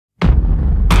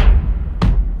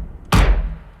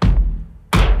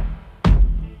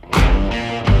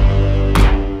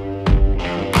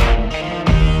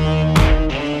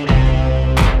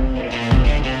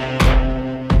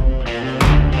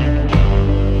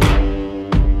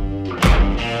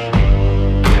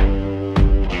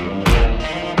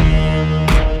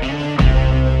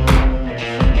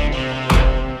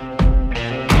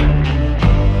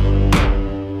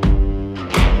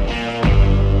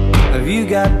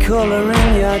color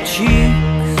in your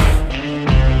cheeks?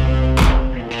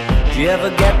 Do you ever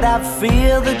get that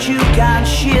fear that you can't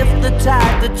shift, the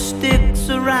tide that sticks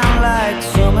around like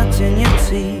summits in your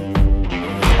teeth?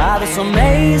 Are there some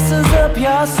aces up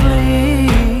your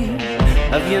sleeve?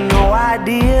 Have you no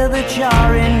idea that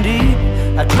you're in deep?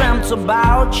 I dreamt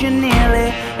about you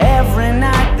nearly every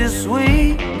night this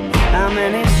week. How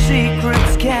many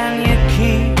secrets can you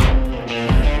keep?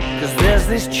 'Cause there's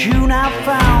this tune I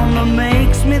found that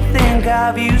makes me think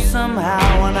of you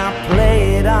somehow, and I play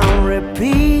it on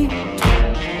repeat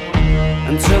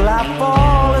until I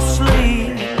fall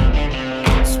asleep,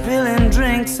 spilling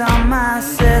drinks on my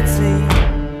settee.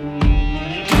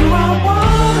 Do I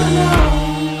wanna know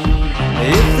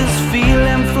if this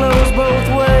feeling flows both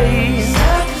ways?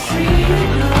 Sad to see you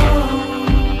go.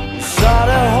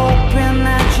 Sorta hoping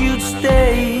that you'd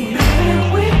stay. Maybe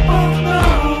we both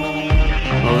know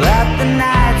that the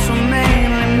nights were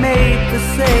mainly made for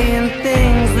saying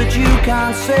things that you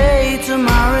can't say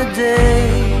tomorrow day.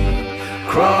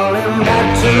 Crawling back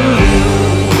to you,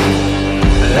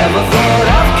 never thought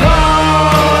of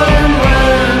calling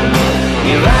when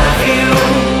you're at you,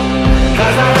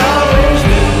 'cause I always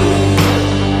do.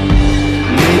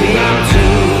 Maybe I'm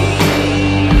too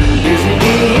busy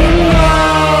being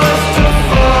lost to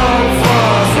fall for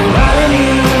somebody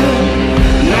new.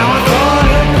 Now I thought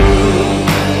it through,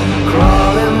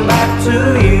 crawling back to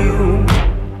you.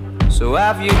 So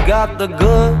have you got the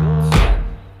goods?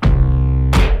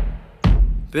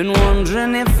 Been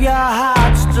wondering if your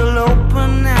heart's still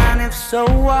open, and if so,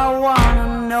 I wanna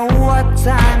know what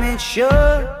time it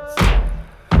should.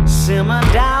 Simmer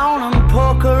down and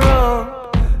poker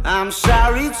up. I'm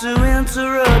sorry to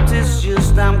interrupt, it's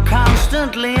just I'm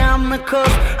constantly on the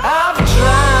cusp. I've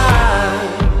tried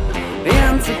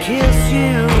to kiss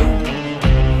you.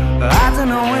 I don't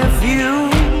know if you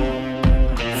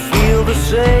feel the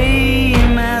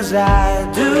same as I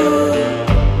do,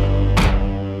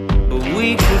 but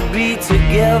we could be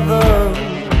together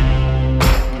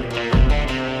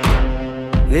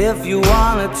if you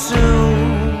wanted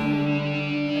to.